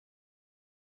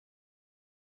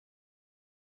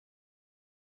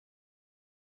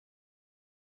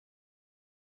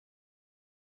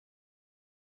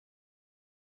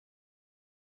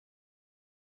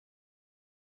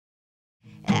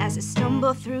as I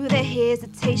stumble through the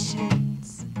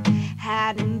hesitations,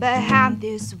 hiding behind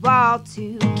this wall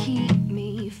to keep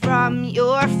me from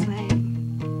your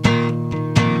flame.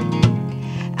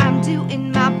 I'm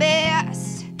doing my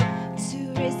best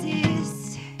to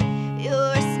resist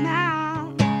your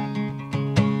smile,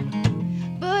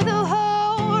 but the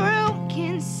whole room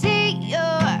can see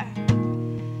you're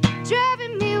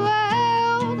driving me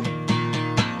wild.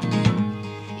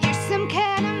 You're some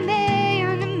kind of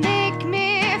man to make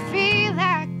me feel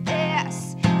like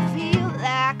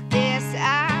this,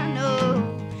 I know.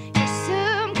 You're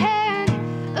some kind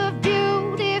of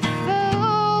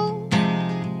beautiful.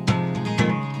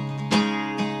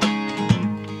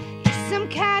 You're some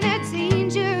kind of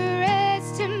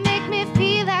dangerous to make me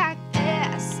feel like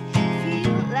this,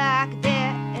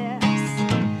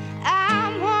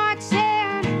 I'm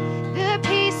watching the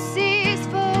pieces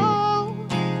fall.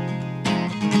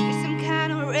 You're some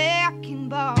kind of wrecking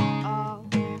ball.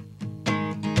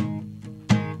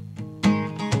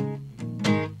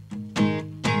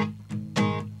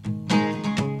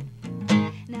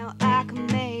 Now I can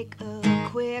make a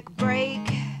quick break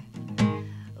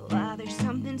while there's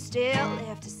something still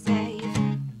left to save.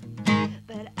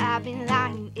 But I've been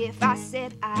lying if I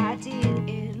said I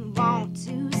didn't want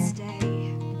to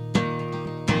stay.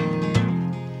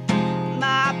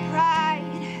 My pride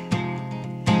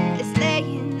is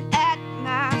laying at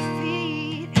my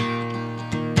feet.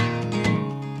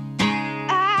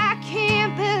 I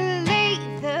can't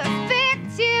believe the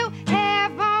effect you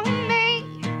have on me.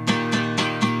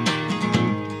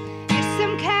 You're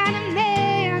some kind of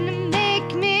man to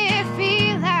make me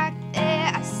feel like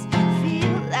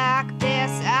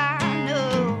this, I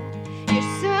know. You're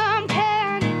some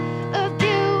kind of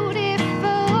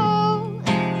beautiful.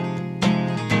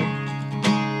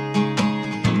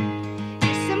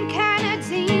 You're some kind of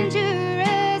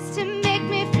dangerous to make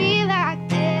me feel like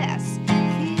this,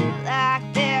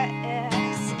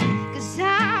 'cause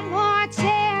I'm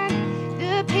watching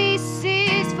the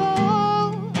pieces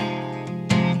fall.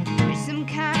 You're some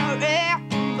kind of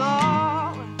wrecking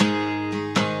ball.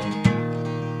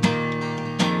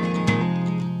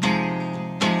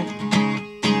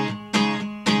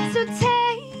 So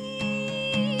take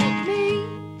me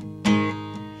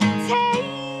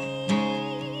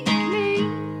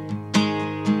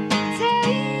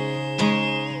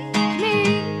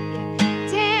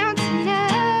down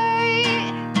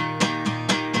tonight.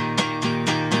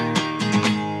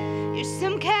 You're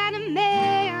some kind of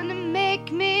man to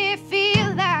make me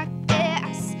feel like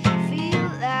this,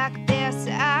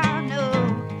 I know.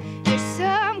 You're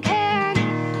some kind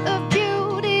of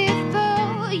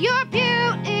beautiful, you're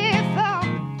beautiful.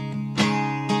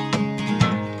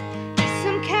 You're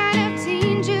some kind of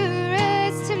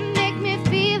dangerous to make me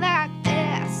feel like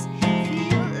this,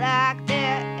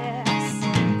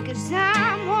 'cause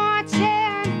I'm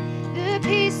watching the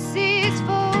pieces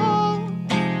fall.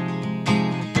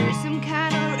 You're some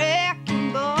kind of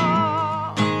wrecking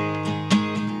ball.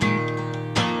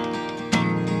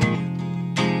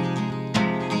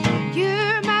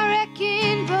 You're my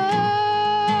wrecking ball.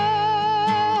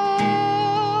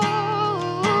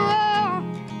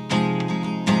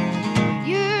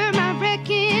 You're my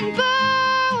wrecking ball.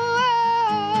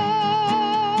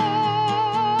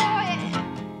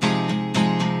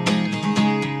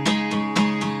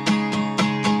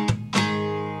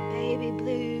 Baby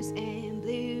blues and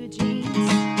blue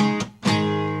jeans,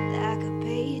 like a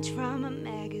page from a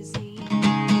magazine.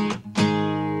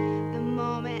 The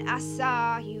moment I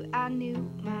saw you, I knew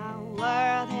my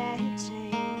world had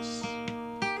changed.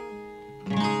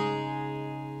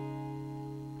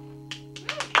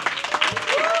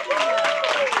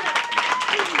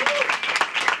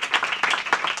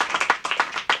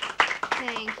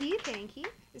 Thank you.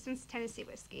 This one's Tennessee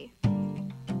whiskey.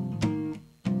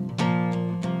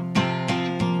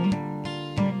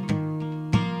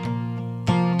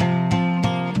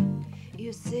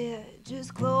 You said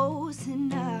just close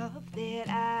enough that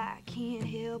I can't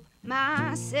help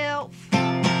myself.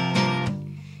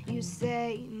 You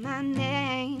say my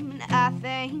name and I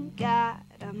thank God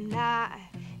I'm not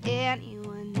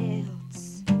anyone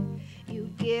else. You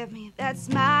give me that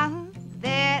smile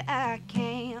that I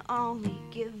can only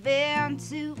give in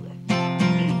to.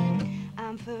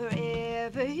 I'm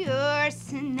forever yours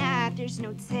tonight. There's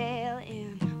no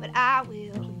telling what I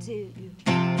will do.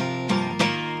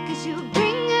 'Cause you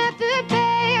bring out the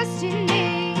best in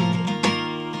me.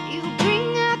 You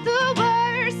bring out the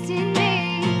worst in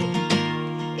me.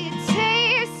 It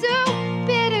tastes so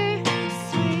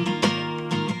bittersweet,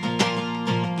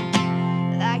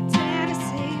 like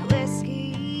Tennessee whiskey.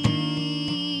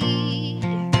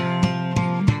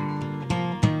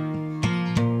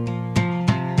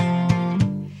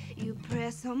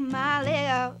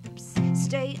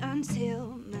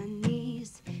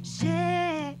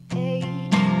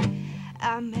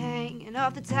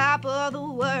 the top of the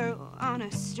world on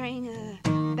a string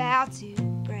about to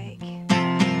break.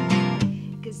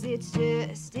 'Cause it's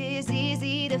just as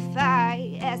easy to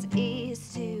fight as it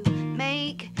is to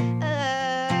make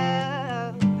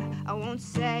up. I won't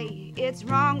say it's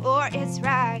wrong or it's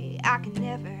right, I can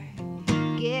never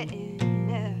get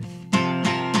enough.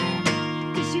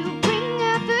 'Cause you bring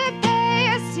out the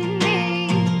best in me,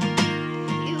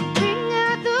 you bring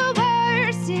out the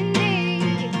worst in me.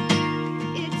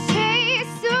 It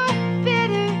tastes so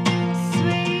bitter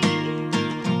sweet,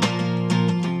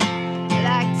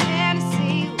 like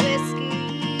Tennessee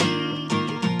whiskey.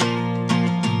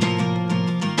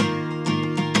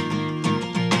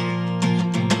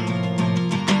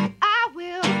 I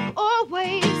will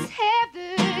always have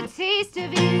the taste of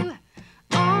you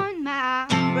on my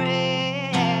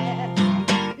breath.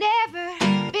 Never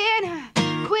been a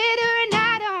quitter, and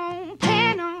I don't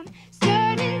plan on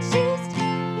starting just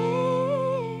yet.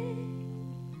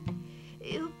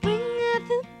 You bring out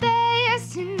the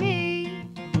best in me,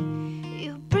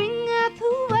 you bring out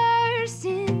the worst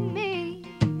in me.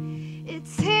 It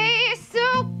tastes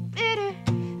so bitter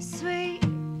sweet.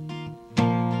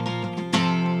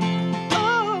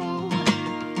 Oh,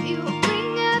 you bring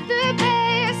out the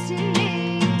best in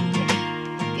me,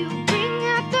 you bring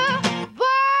out the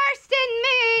worst in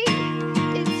me.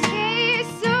 It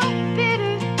tastes so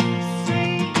bitter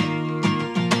sweet,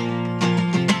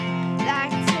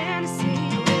 like Tennessee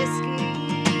whiskey.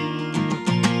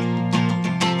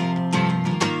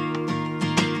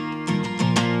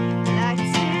 Like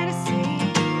Tennessee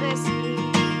whiskey.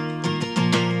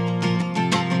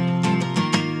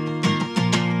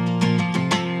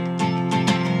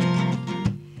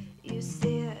 You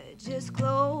sit just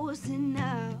close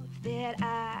enough that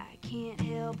I can't